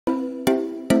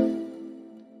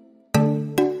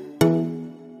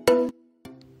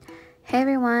Hey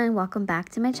everyone, welcome back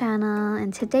to my channel.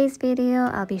 In today's video,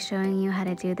 I'll be showing you how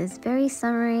to do this very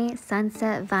summery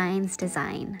sunset vines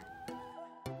design.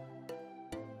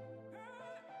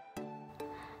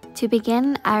 To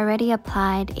begin, I already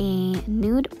applied a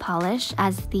nude polish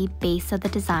as the base of the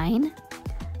design.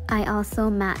 I also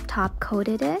matte top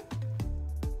coated it.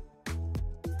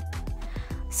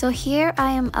 So here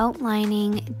I am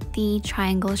outlining the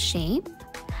triangle shape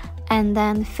and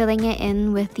then filling it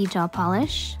in with the gel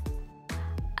polish.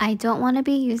 I don't want to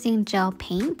be using gel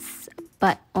paints,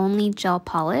 but only gel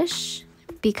polish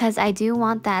because I do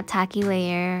want that tacky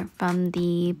layer from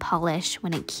the polish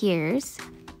when it cures.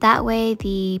 That way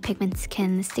the pigments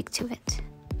can stick to it.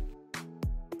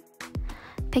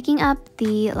 Picking up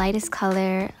the lightest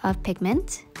color of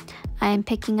pigment, I am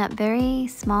picking up very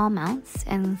small amounts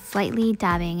and slightly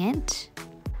dabbing it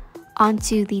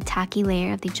onto the tacky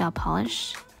layer of the gel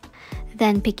polish.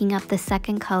 Then picking up the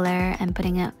second color and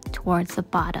putting it towards the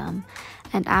bottom.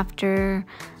 And after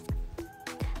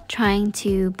trying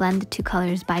to blend the two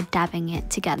colors by dabbing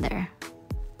it together.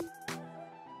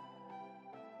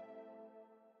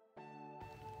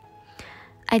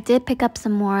 I did pick up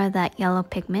some more of that yellow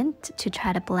pigment to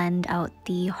try to blend out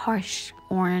the harsh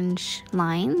orange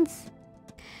lines.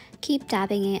 Keep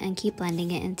dabbing it and keep blending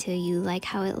it until you like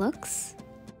how it looks.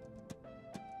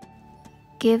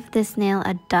 Give this nail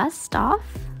a dust off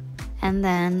and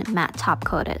then matte top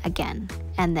coat it again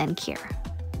and then cure.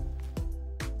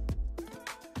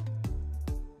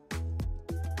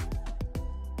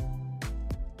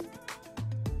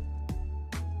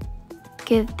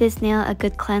 Give this nail a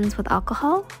good cleanse with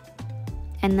alcohol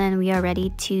and then we are ready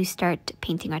to start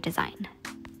painting our design.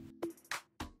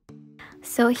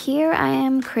 So here I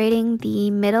am creating the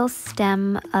middle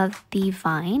stem of the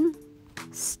vine.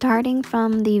 Starting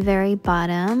from the very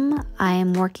bottom, I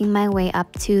am working my way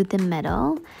up to the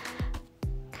middle,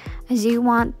 as you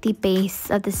want the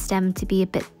base of the stem to be a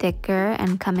bit thicker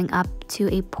and coming up to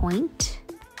a point.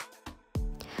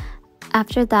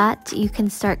 After that, you can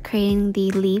start creating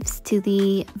the leaves to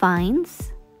the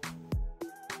vines.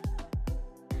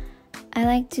 I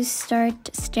like to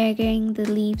start staggering the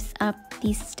leaves up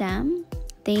the stem.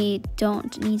 They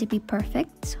don't need to be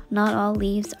perfect. Not all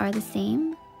leaves are the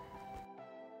same.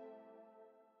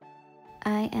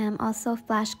 I am also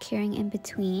flash curing in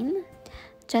between,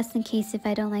 just in case if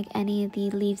I don't like any of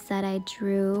the leaves that I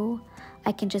drew,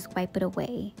 I can just wipe it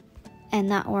away and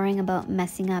not worrying about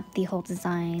messing up the whole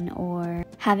design or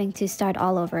having to start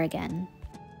all over again.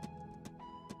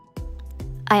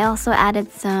 I also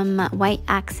added some white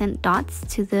accent dots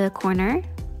to the corner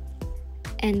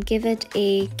and give it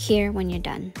a cure when you're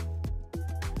done.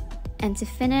 And to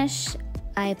finish,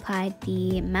 I applied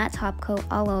the matte top coat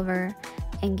all over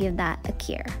and give that a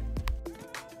cure.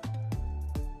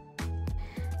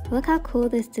 Look how cool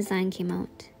this design came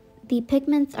out. The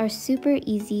pigments are super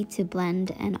easy to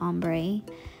blend and ombre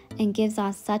and gives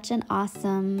off such an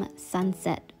awesome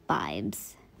sunset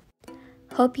vibes.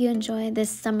 Hope you enjoy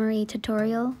this summary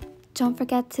tutorial. Don't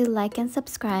forget to like and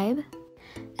subscribe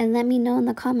and let me know in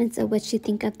the comments of what you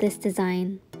think of this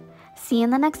design. See you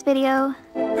in the next video.